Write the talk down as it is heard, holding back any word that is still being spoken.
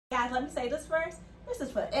guys, let me say this first. This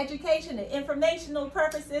is for education and informational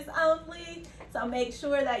purposes only. So make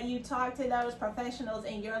sure that you talk to those professionals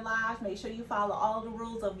in your lives. Make sure you follow all the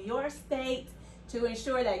rules of your state to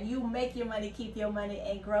ensure that you make your money, keep your money,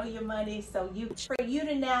 and grow your money. So for you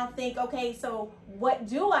to now think, okay, so what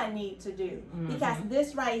do I need to do? Because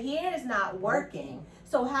this right here is not working.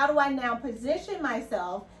 So how do I now position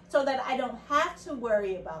myself so that I don't have to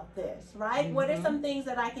worry about this, right? What are some things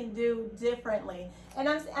that I can do differently? And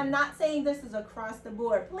I'm not saying this is across the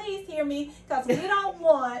board. Please hear me, because we don't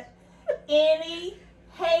want any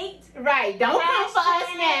hate. Right. Don't come for us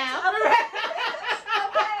now. Okay.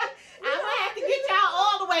 I'm going to have to get y'all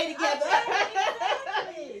all the way together.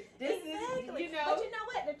 Exactly. This exactly. is, you know. But you know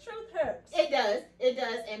what? The truth hurts. It does. It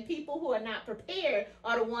does. And people who are not prepared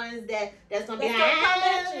are the ones that's going to be That's gonna come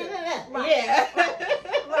at you. Right. Yeah.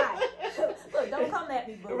 Right. Look, don't come at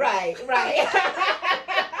me, boo. Right.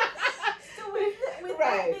 So with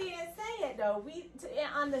that being said, though,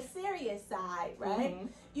 on the serious side, right?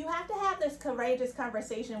 You have to have this courageous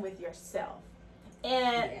conversation with yourself.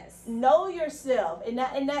 And know yourself. And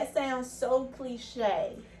that sounds so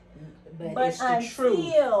cliche. But it's the truth.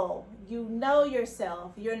 Until you know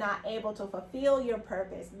yourself, you're not able to fulfill your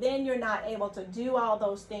purpose. Then you're not able to do all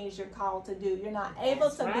those things you're called to do. You're not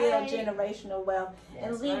able to build generational wealth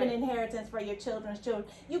and leave an inheritance for your children's children.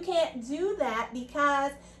 You can't do that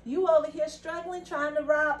because you over here struggling trying to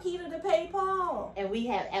rob Peter to pay Paul. And we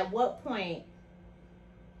have, at what point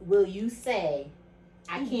will you say,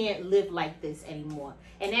 I can't live like this anymore?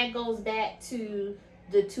 And that goes back to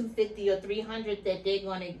the 250 or 300 that they're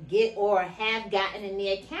going to get or have gotten in the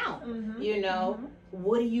account. You know,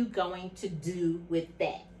 what are you going to do with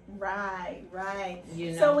that? Right.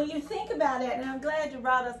 You know? So when you think about it, and I'm glad you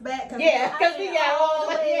brought us back. Because we got all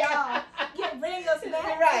the way off. Bring us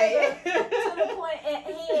back to the point at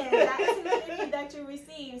hand, that 250 that you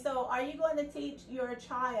received. So are you going to teach your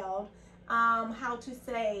child how to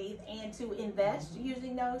save and to invest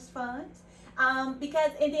using those funds?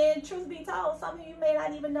 Because, and then truth be told, some of you may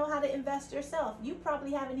not even know how to invest yourself. You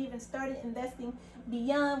probably haven't even started investing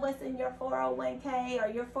beyond what's in your 401k or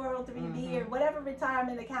your 403b or whatever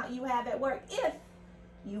retirement account you have at work, if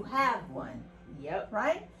you have one.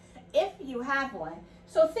 Right? If you have one.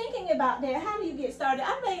 So thinking about that, how do you get started?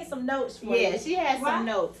 I made some notes for you. Yeah, she has some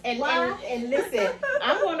notes. And listen,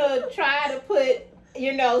 I'm going to try to put,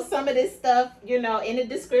 you know, some of this stuff, you know, in the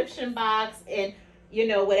description box, and you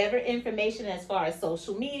know, whatever information as far as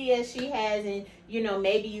social media she has, and you know,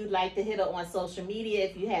 maybe you'd like to hit her on social media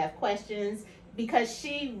if you have questions, because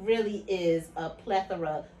she really is a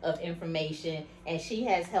plethora of information, and she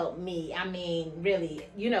has helped me. I mean, really,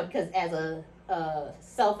 you know, because as a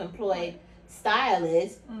self-employed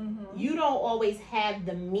stylist, you don't always have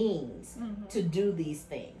the means to do these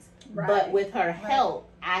things. But with her help,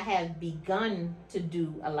 I have begun to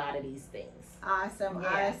do a lot of these things. Awesome.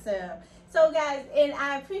 So guys, and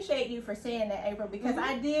I appreciate you for saying that, April, because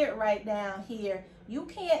I did write down here, you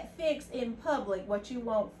can't fix in public what you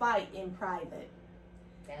won't fight in private.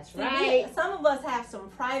 That's right. Some of us have some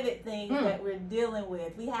private things that we're dealing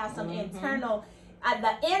with. We have some internal,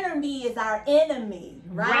 the enemy is our enemy,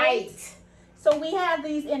 right? So we have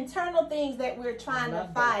these internal things that we're trying to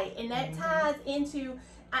fight, and that ties into,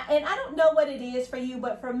 and I don't know what it is for you,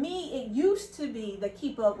 but for me, it used to be the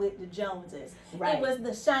keep up with the Joneses. It was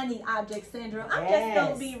the shiny object syndrome. I'm just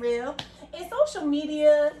going to be real. In social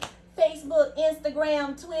media, Facebook,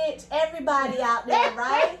 Instagram, Twitch, everybody out there,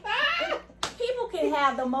 right? People can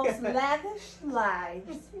have the most lavish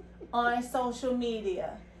lives on social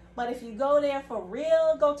media. But if you go there for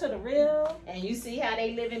real, go to the real. And you see how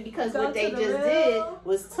they living, because what they just did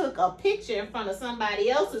was took a picture in front of somebody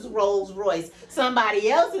else's Rolls Royce,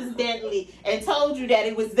 somebody else's Bentley, and told you that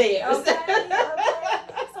it was theirs.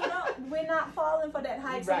 So no, we're not falling for that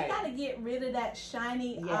hype. So we got to get rid of that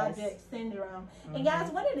shiny object syndrome. And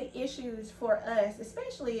guys, one of the issues for us,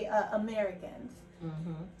 especially Americans,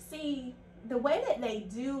 see, the way that they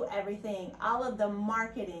do everything, all of the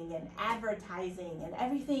marketing and advertising and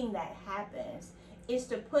everything that happens, is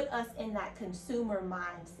to put us in that consumer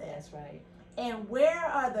mindset. That's right. And where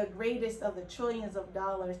are the greatest of the trillions of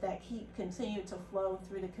dollars that continue to flow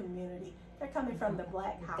through the community? They're coming from the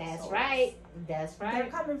Black households. That's right. They're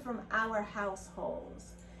coming from our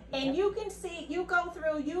households. And you can see, you go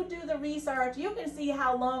through, you do the research, you can see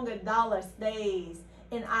how long a dollar stays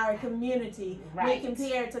in our community when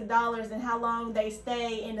compared to dollars, and how long they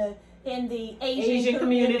stay in the Asian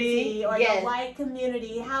community or the white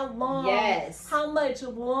community, how long, how much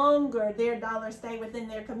longer their dollars stay within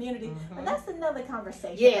their community. But that's another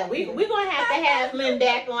conversation. Yeah, we're going to have Lynn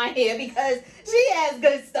back on here, because she has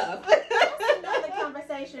good stuff. That's another conversation.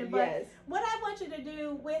 conversation. But what I want you to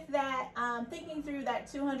do with that, thinking through that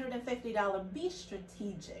 $250, be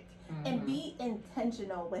strategic and be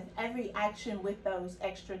intentional with every action with those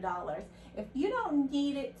extra dollars. If you don't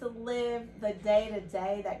need it to live the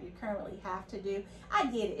day-to-day that you currently have to do, I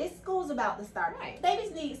get it. It's school's about to start. Right.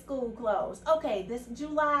 Babies need school clothes. Okay, this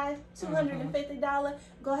July, $250,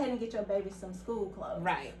 go ahead and get your baby some school clothes.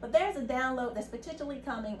 Right. But there's a download that's particularly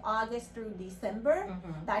coming August through December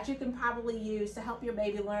that you can probably use to help your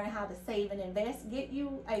baby learn how to save and invest. Get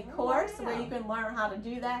you a course where you can learn how to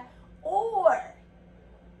do that. Or,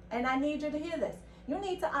 and I need you to hear this, you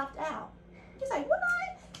need to opt out. You say, what?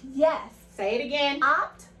 Yes. Say it again.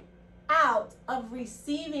 Opt out of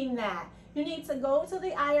receiving that. You need to go to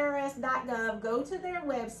the IRS.gov, go to their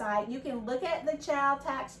website. You can look at the child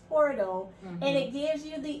tax portal, and it gives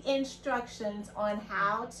you the instructions on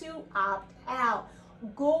how to opt out.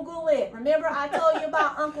 Google it. Remember I told you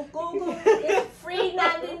about Uncle Google? It's free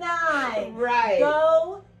 99. Right.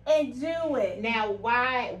 Go and do it. Now,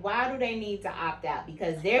 why do they need to opt out?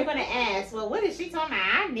 Because they're going to ask, well, what is she talking about?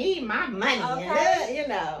 I need my money. Okay. You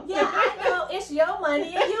know. Yeah, I know. It's your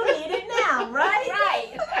money and you need it now, right?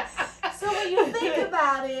 Right. So when you think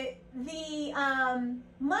about it, the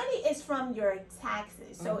money is from your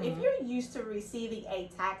taxes. So if you're used to receiving a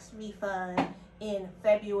tax refund in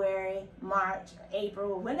February, March,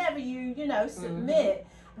 April, whenever you submit,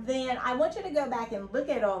 then I want you to go back and look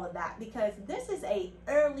at all of that, because this is a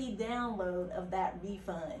early download of that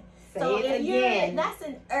refund. That's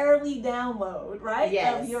an early download, right?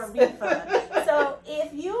 Yes. Of your refund. So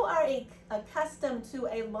if you are accustomed to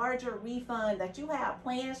a larger refund, that you have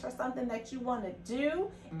plans for something that you want to do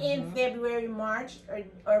in February, March,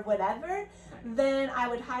 or whatever, then I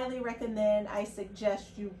would highly recommend, I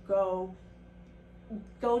suggest you go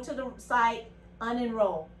to the site,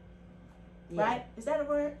 unenroll. Yeah. Right? Is that a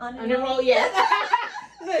word? Unenroll, yes.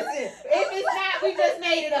 Listen, if it's not, we just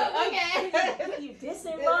made it up, okay? You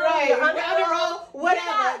disenroll, right? Unenroll,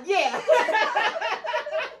 whatever. Yeah.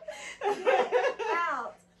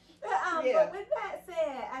 Out. But with that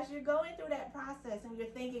said, as you're going through that process and you're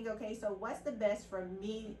thinking, okay, so what's the best for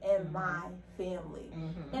me and my family?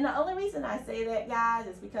 And the only reason I say that, guys,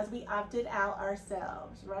 is because we opted out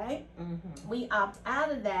ourselves, right? We opt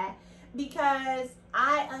out of that because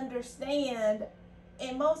I understand,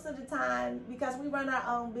 and most of the time, because we run our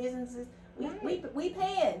own businesses, we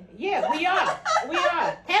paying. Yeah, we are. We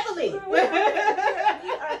are heavily. we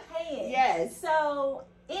are paying. Yes. So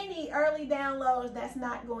any early downloads, that's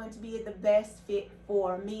not going to be the best fit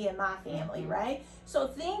for me and my family, right? So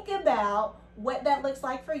think about what that looks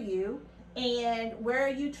like for you, and where are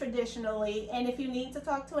you traditionally, and if you need to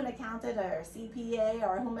talk to an accountant or a CPA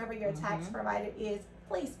or whomever your tax provider is,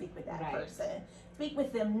 please speak with that person. Speak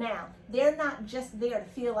with them now. They're not just there to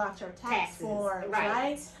fill out your tax forms,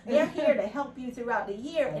 right? They're here to help you throughout the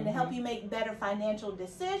year and to help you make better financial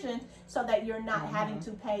decisions so that you're not having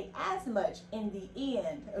to pay as much in the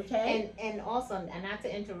end, okay? And also, and not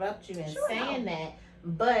to interrupt you in saying that,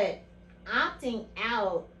 but opting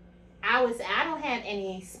out, I don't have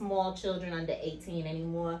any small children under 18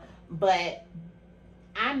 anymore, but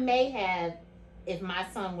I may have, if my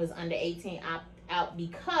son was under 18, opt out,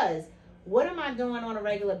 because what am I doing on a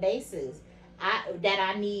regular basis that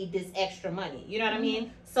I need this extra money? You know what I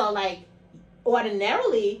mean? So like,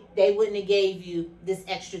 ordinarily they wouldn't have gave you this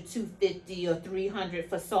extra $250 or $300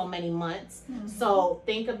 for so many months. So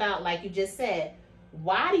think about, like you just said,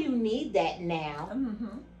 why do you need that now?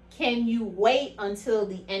 Can you wait until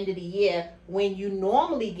the end of the year when you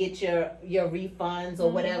normally get your refunds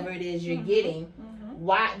or whatever it is you're getting?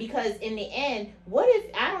 Why? Because in the end, what if,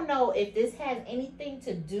 I don't know if this has anything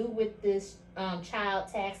to do with this child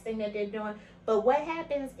tax thing that they're doing, but what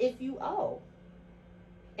happens if you owe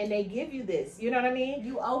and they give you this? You know what I mean?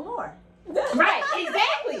 You owe more. Right,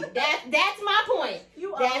 exactly. That's my point.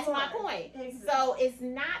 That's my point. Exactly. So it's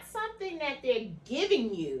not something that they're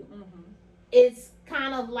giving you. It's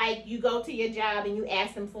kind of like you go to your job and you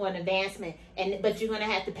ask them for an advancement, but you're going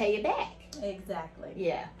to have to pay it back. Exactly.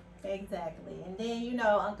 Yeah. Exactly. And then,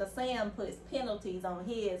 Uncle Sam puts penalties on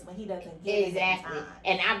his when he doesn't get exactly. it.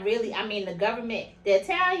 And I mean, the government, the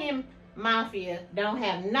Italian mafia don't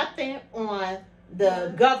have nothing on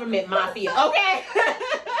the government mafia, okay?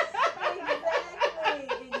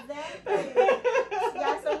 Exactly.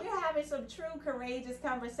 Yeah, so we're having some true courageous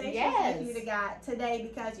conversations with you today,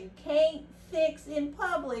 because you can't fix in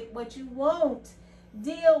public what you won't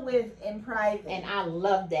deal with in private. And I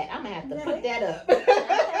love that. I'm gonna have to put that up.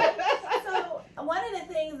 So one of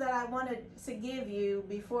the things that I wanted to give you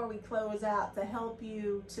before we close out to help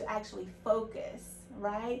you to actually focus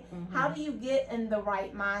right? How do you get in the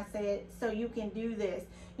right mindset so you can do this?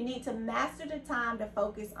 You need to master the time to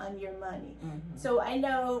focus on your money. So I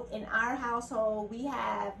know in our household, we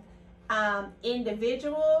have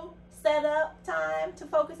individual setup time to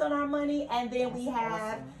focus on our money, and then we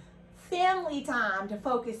have family time to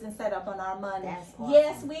focus and set up on our money.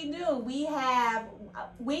 Yes, we do. We have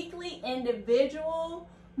weekly individual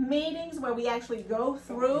meetings where we actually go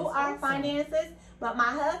through our finances, but my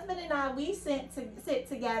husband and I, we sit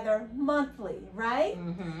together monthly, right?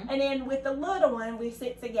 And then with the little one, we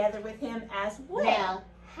sit together with him as well. Now,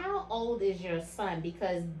 how old is your son?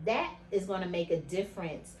 Because that is going to make a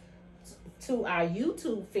difference to our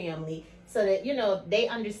YouTube family, so that, you know, they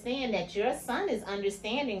understand that your son is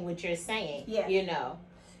understanding what you're saying. Yeah. You know.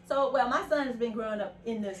 So, well, my son has been growing up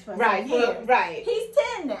in this for right, years. Right. He's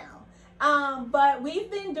 10 now. But we've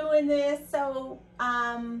been doing this. So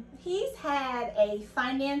he's had a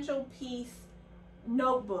financial peace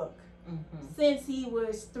notebook since he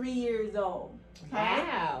was 3 years old. Okay?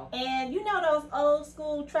 Wow. And you know those old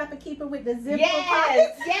school trapper keeper with the zipper yes,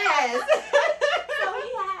 pockets? Yes. So he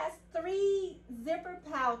has 3 zipper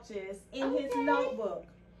pouches in his notebook.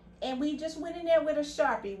 And we just went in there with a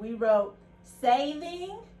Sharpie. We wrote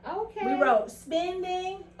saving. Okay. We wrote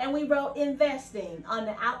spending, and we wrote investing on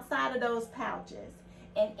the outside of those pouches.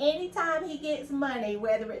 And anytime he gets money,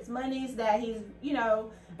 whether it's monies that he's, you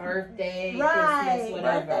know, birthday, right, Christmas,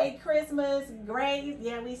 whatever. Birthday, Christmas, grades,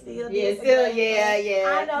 yeah, we still do. Yeah, still,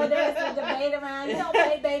 yeah. I know there's a debate around, you don't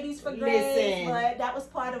pay babies for grades, Listen. but that was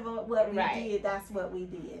part of what we did. That's what we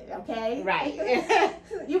did, okay? Right.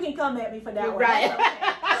 You can come at me for that one. Right. Okay.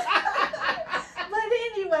 But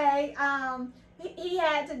anyway, he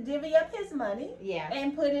had to divvy up his money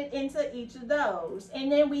and put it into each of those.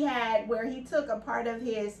 And then we had where he took a part of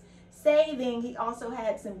his saving, he also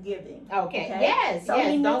had some giving. Okay. Yes. So yes.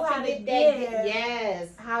 he knew Don't how to forget give. that. Yes.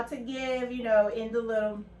 How to give, you know, in the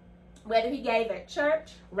little, whether he gave at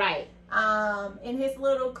church. Right. In his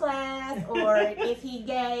little class, or if he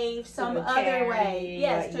gave some other way.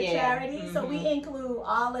 Yes, to charity. So we include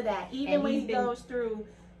all of that. Even when he goes through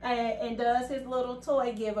and does his little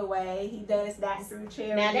toy giveaway, he does that through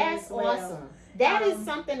charity. Now that's as well. awesome. That is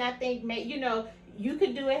something I think, you know, you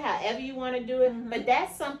could do it however you want to do it, but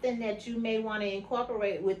that's something that you may want to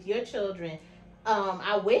incorporate with your children.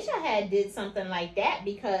 I wish I had did something like that,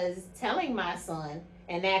 because telling my son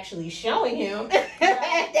and actually showing him at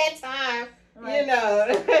that time, you know.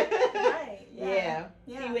 Right. Yeah.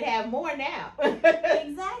 He would have more now.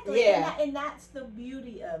 Exactly. Yeah. And that's the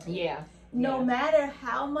beauty of it. Yeah. No matter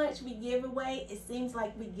how much we give away, it seems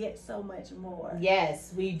like we get so much more.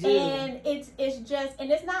 Yes, we do. And it's just, and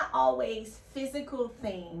it's not always physical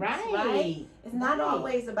things. Right? It's not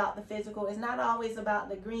always about the physical. It's not always about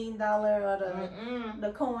the green dollar or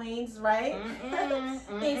the coins, right?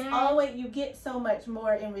 It's always, you get so much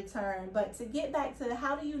more in return. But to get back to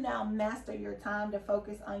how do you now master your time to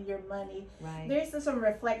focus on your money? Right. There's some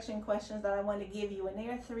reflection questions that I want to give you, and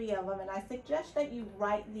there are 3 of them, and I suggest that you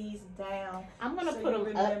write these down. I'm gonna put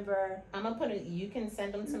them up. I'm gonna put it. You can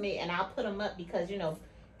send them to me, and I'll put them up, because, you know,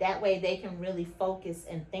 that way they can really focus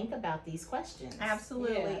and think about these questions.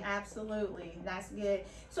 Absolutely, absolutely. That's good.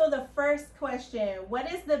 So the first question: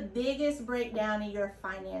 what is the biggest breakdown in your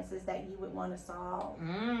finances that you would want to solve?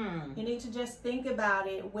 You need to just think about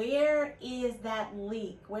it. Where is that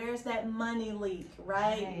leak? Where's that money leak?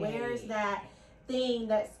 Right? Where's that thing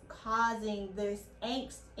that's causing this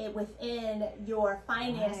angst within your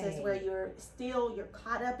finances, where you're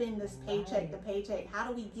caught up in this paycheck to paycheck? How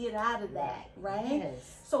do we get out of that, right?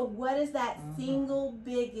 So what is that single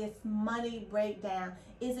biggest money breakdown?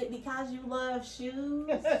 Is it because you love shoes?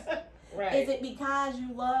 Is it because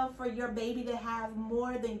you love for your baby to have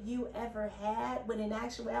more than you ever had, when in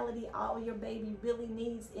actuality all your baby really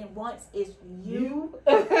needs and wants is you?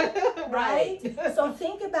 Right? So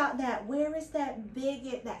think about that. Where is that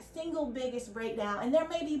single biggest breakdown? And there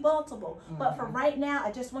may be multiple, but for right now,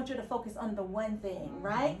 I just want you to focus on the one thing,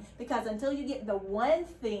 right? Because until you get the one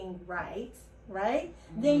thing right,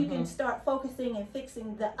 then you can start focusing and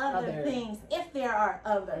fixing the other things, if there are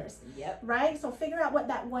others. Right? So figure out what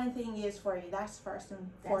that one thing is for you. That's first and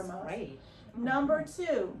foremost. Great. Number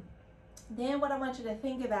 2, then what I want you to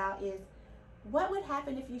think about is, what would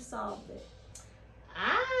happen if you solved it?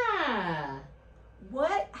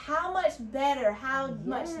 How much better, how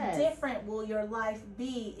much different will your life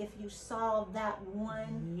be if you solve that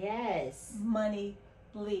one money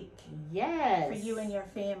leak for you and your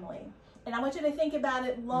family? And I want you to think about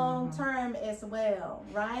it long term as well,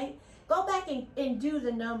 right? Go back and do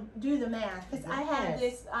the math, because I have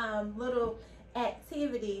this little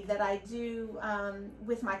activity that I do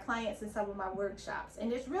with my clients in some of my workshops,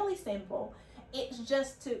 and it's really simple. It's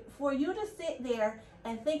just for you to sit there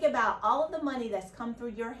and think about all of the money that's come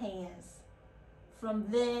through your hands from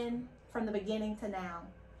the beginning to now.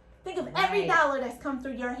 Think of every dollar that's come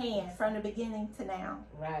through your hand from the beginning to now.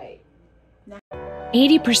 Right.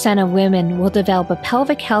 80% of women will develop a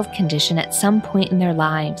pelvic health condition at some point in their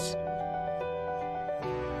lives.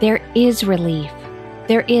 There is relief.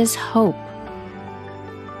 There is hope.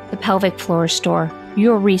 The Pelvic Floor Store,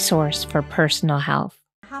 your resource for personal health.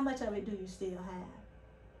 How much of it do you still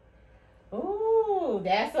have? Ooh,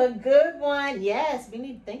 that's a good one. Yes, we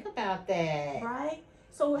need to think about that. Right?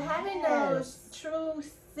 So having those true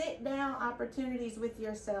sit-down opportunities with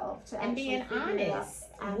yourself to and being honest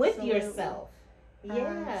with yourself.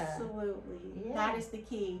 Yeah. Absolutely. Yeah. That is the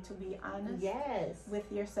key, to be honest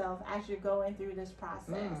with yourself as you're going through this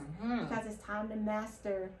process. Because it's time to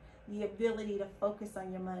master the ability to focus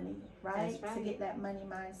on your money, right? That's right. To get that money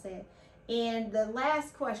mindset. And the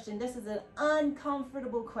last question, this is an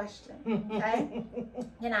uncomfortable question, okay?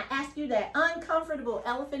 And I ask you that uncomfortable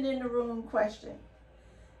elephant in the room question.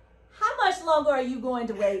 How much longer are you going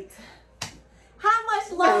to wait? How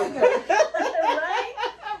much longer? Right?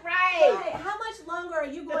 Right. How much longer are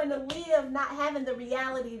you going to live not having the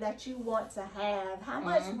reality that you want to have? How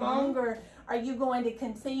much longer are you going to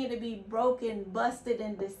continue to be broken, busted,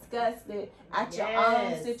 and disgusted at your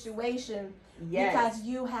own situation because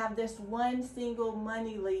you have this one single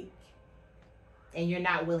money leak? And you're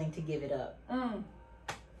not willing to give it up.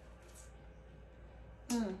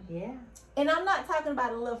 Yeah. And I'm not talking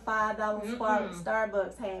about a little $5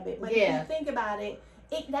 Starbucks habit, but if you think about it,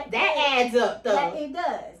 that adds up, though. It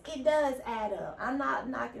does. It does add up. I'm not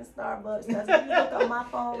knocking Starbucks because if you look on my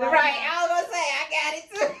phone right now, I was going to say, I got it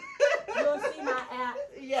too. You'll see my app.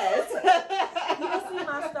 Yes. You'll see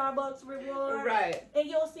my Starbucks reward. Right. And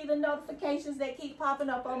you'll see the notifications that keep popping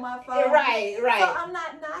up on my phone. Right. So I'm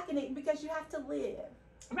not knocking it because you have to live.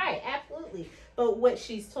 Right, absolutely. But what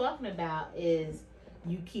she's talking about is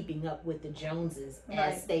you keeping up with the Joneses,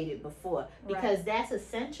 as stated before, because that's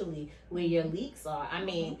essentially where your leaks are. I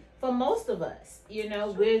mean, for most of us, you know,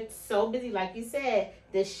 we're so busy, like you said,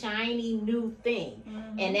 the shiny new thing,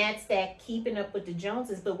 and that's that keeping up with the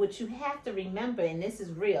Joneses. But what you have to remember, and this is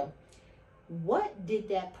real, what did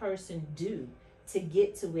that person do to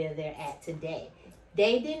get to where they're at today?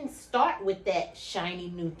 They didn't start with that shiny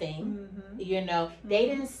new thing, you know. They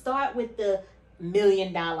didn't start with the $1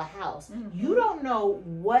 million house. You don't know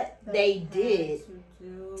what they did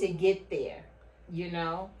to get there, you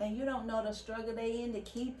know. And you don't know the struggle they in to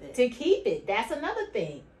keep it. To keep it. That's another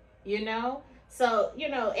thing, you know. So, you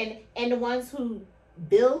know, and the ones who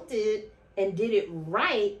built it and did it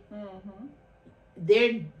right,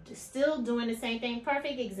 they're still doing the same thing.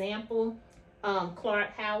 Perfect example,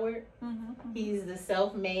 Clark Howard. He's the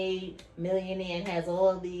self-made millionaire and has all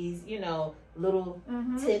of these, you know, little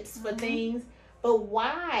tips for things. But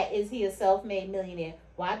why is he a self-made millionaire?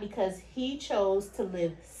 Why? Because he chose to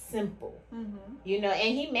live simple. You know,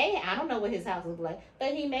 and he may, I don't know what his house looks like,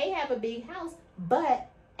 but he may have a big house. But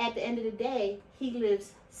at the end of the day, he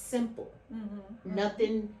lives simple.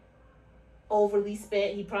 Nothing overly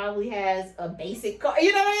spent. He probably has a basic car.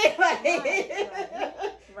 You know what I mean?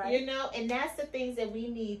 Like, you know, and that's the things that we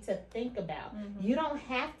need to think about. You don't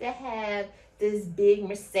have to have this big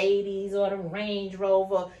Mercedes or the Range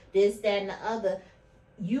Rover, this, that, and the other.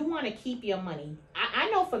 You want to keep your money.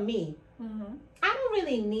 I know for me, I don't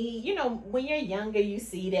really need, you know, when you're younger, you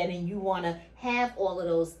see that and you want to have all of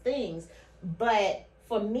those things. But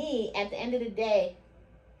for me, at the end of the day,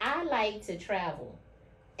 I like to travel.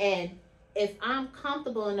 And if I'm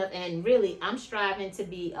comfortable enough, and really, I'm striving to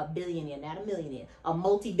be a billionaire, not a millionaire, a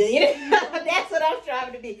multi-billionaire. That's what I'm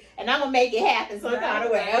striving to be. And I'm going to make it happen some kind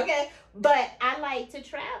of way, okay? But I like to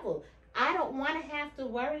travel. I don't want to have to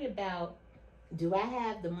worry about, do I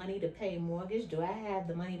have the money to pay mortgage? Do I have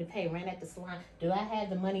the money to pay rent at the salon? Do I have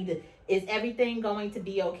the money to, is everything going to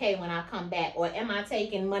be okay when I come back? Or am I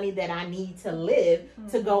taking money that I need to live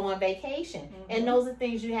to go on vacation? And those are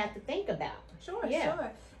things you have to think about. Sure.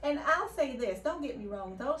 And I'll say this, don't get me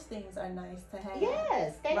wrong, those things are nice to have.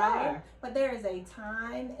 Yes, they are. But there is a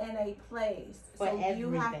time and a place. For everything.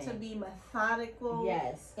 You have to be methodical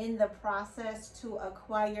in the process to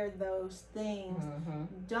acquire those things.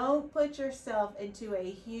 Don't put yourself into a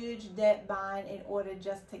huge debt bind in order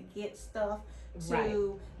just to get stuff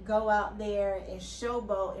to go out there and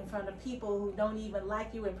showboat in front of people who don't even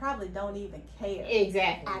like you and probably don't even care.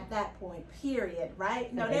 Exactly. At that point, period,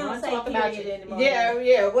 right? No, they don't say talk period about anymore.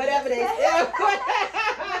 Yeah, whatever they say.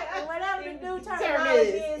 Whatever the new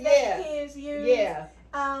terminology is that kids use.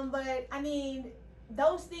 but I mean,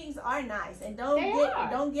 those things are nice, and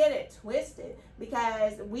don't get it twisted,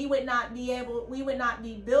 because we would not be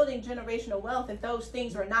building generational wealth if those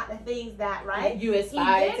things were not the things that you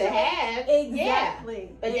aspire to have. Exactly.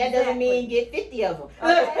 Yeah. But that doesn't mean get 50 of them.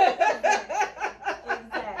 Okay.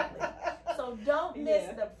 Exactly. So don't miss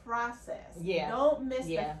the process. Yeah. Don't miss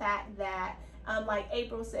the fact that, like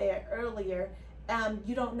April said earlier,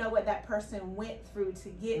 you don't know what that person went through to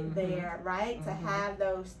get there, right? To have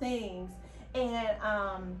those things. And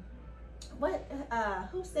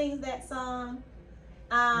who sings that song?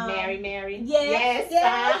 Mary. Yes. You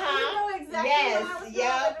know exactly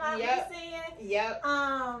what I was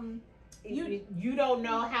saying. You don't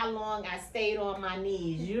know how long I stayed on my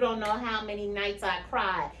knees. You don't know how many nights I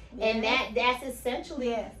cried. And that's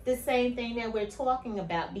essentially the same thing that we're talking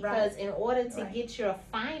about, because in order to get your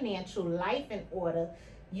financial life in order,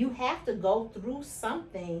 you have to go through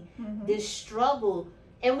something, this struggle.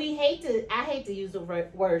 And I hate to use the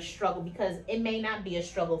word struggle, because it may not be a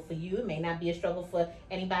struggle for you. It may not be a struggle for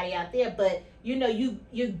anybody out there, but you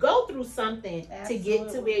go through something to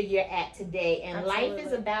get to where you're at today. And life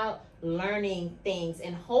is about learning things,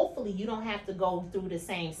 and hopefully you don't have to go through the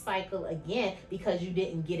same cycle again because you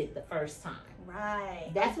didn't get it the first time. Right.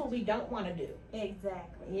 That's what we don't want to do.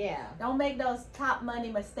 Exactly. Yeah. Don't make those top money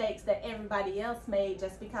mistakes that everybody else made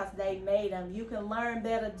just because they made them. You can learn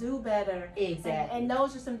better, do better. Exactly. And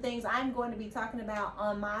those are some things I'm going to be talking about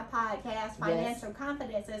on my podcast, Financial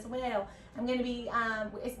Confidence, as well. I'm going to be,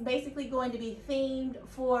 it's basically going to be themed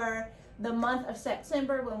for the month of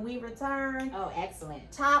September when we return. Oh, excellent.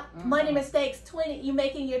 Top money mistakes you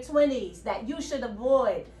make in your 20s that you should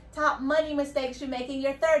avoid. Top money mistakes you make in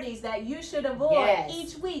your 30s that you should avoid. Yes.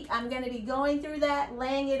 Each week I'm going to be going through that,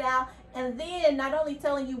 laying it out, and then not only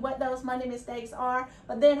telling you what those money mistakes are,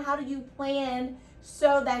 but then how do you plan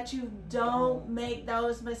so that you don't make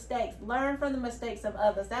those mistakes. Learn from the mistakes of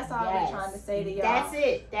others. That's all we're trying to say to y'all.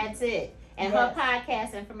 That's it. And her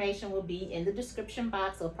podcast information will be in the description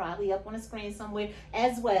box, or probably up on the screen somewhere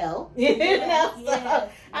as well. I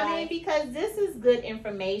mean, because this is good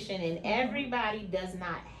information, and everybody does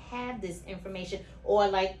not have this information, or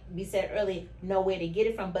like we said earlier, know where to get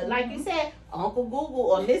it from. But like you said, Uncle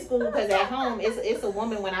Google or Miss Google, because at home it's a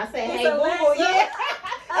woman. When I say, hey Google,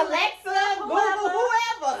 Alexa, Google,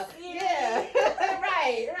 whoever. Yeah.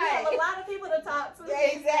 Right. You have a lot of people to talk to.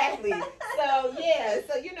 Exactly.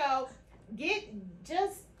 So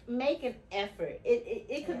just make an effort.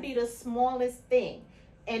 It could be the smallest thing.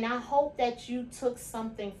 And I hope that you took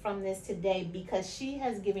something from this today, because she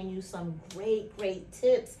has given you some great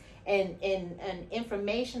tips and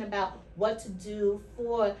information about what to do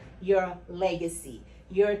for your legacy.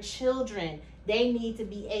 Your children, they need to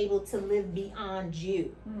be able to live beyond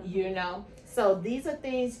you, So these are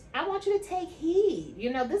things I want you to take heed.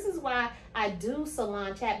 This is why I do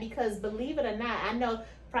Salon Chat, because believe it or not, I know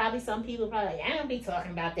probably some people I don't be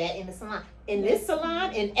talking about that in the salon. In this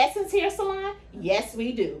salon, in Essence Hair Salon, yes,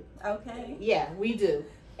 we do. Okay. Yeah, we do.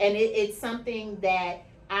 And it's something that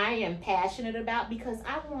I am passionate about, because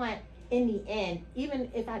I want, in the end, even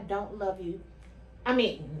if I don't love you, I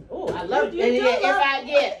love you.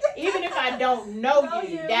 Even if I don't know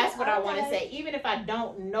you, that's what I want to say. Even if I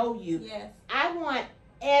don't know you, I want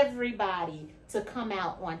everybody to come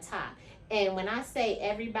out on top. And when I say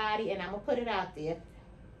everybody, and I'm going to put it out there,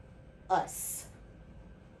 us.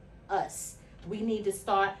 We need to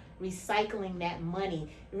start recycling that money.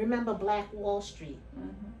 Remember Black Wall Street?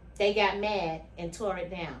 They got mad and tore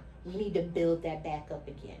it down. We need to build that back up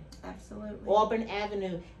again. Absolutely. Auburn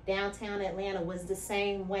Avenue, downtown Atlanta, was the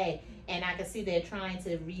same way. And I can see they're trying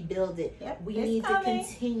to rebuild it. Yep, we need to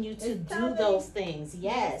continue to do those things.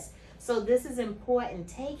 Yes. So this is important.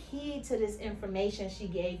 Take heed to this information she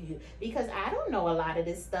gave you, because I don't know a lot of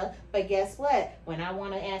this stuff. But guess what? When I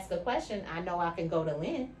want to ask a question, I know I can go to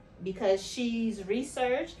Lynn, because she's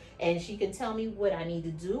researched and she can tell me what I need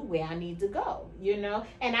to do, where I need to go,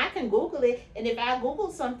 and I can Google it. And if I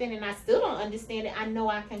Google something and I still don't understand it, I know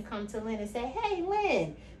I can come to Lynn and say, hey,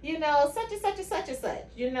 Lynn, such and such and such and such,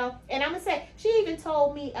 and I'm going to say, she even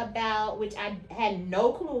told me about, which I had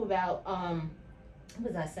no clue about,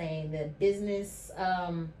 what was I saying? The business,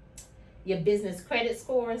 your business credit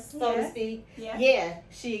scores, so to speak. Yeah.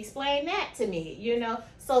 She explained that to me,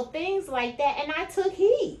 So things like that. And I took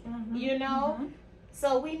heed,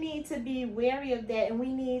 So we need to be wary of that. And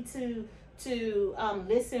we need to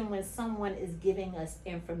listen when someone is giving us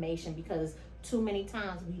information, because too many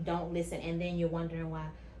times we don't listen. And then you're wondering why,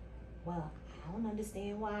 well, I don't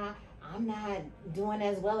understand why I'm not doing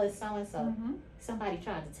as well as so-and-so. Somebody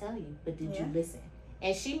tried to tell you, but did you listen?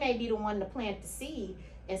 And she may be the one to plant the seed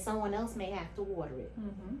and someone else may have to water it.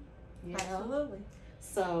 You know? Absolutely.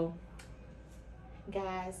 So,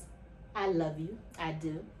 guys, I love you. I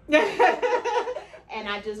do. And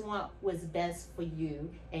I just want what's best for you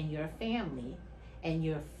and your family and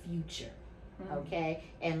your future. Okay?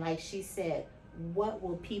 And like she said, what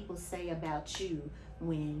will people say about you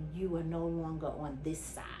when you are no longer on this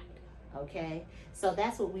side? Okay? So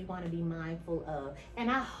that's what we want to be mindful of. And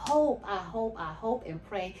I hope and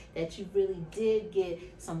pray that you really did get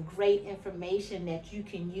some great information that you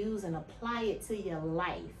can use and apply it to your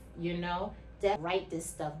life, you know? Write this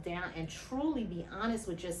stuff down and truly be honest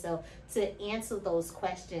with yourself to answer those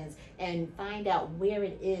questions and find out where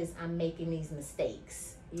it is I'm making these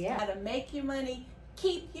mistakes. Yeah. How to make your money,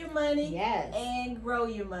 keep your money, yes, and grow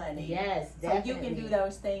your money. Yes, definitely. So you can do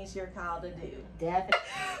those things you're called to do. Definitely.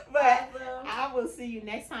 But I will see you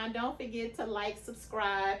next time. Don't forget to like,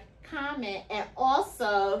 subscribe, comment, and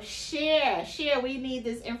also share. We need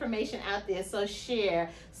this information out there, so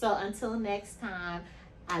share. So until next time,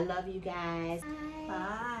 I love you guys.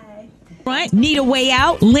 Bye. Front, need a way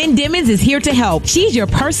out? Lynn Dimmons is here to help. She's your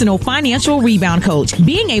personal financial rebound coach.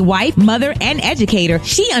 Being a wife, mother, and educator,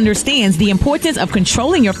 she understands the importance of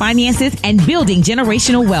controlling your finances and building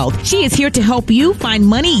generational wealth. She is here to help you find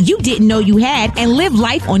money you didn't know you had and live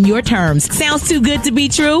life on your terms. Sounds too good to be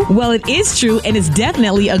true? Well, it is true, and it's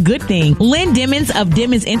definitely a good thing. Lynn Dimmons of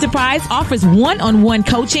Dimmons Enterprise offers one-on-one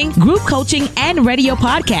coaching, group coaching, and radio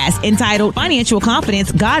podcasts entitled Financial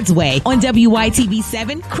Confidence God's Way on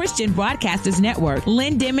WYTV7 Christian Broadcasters Network.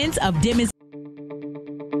 Lynn Dimmons of Dimmons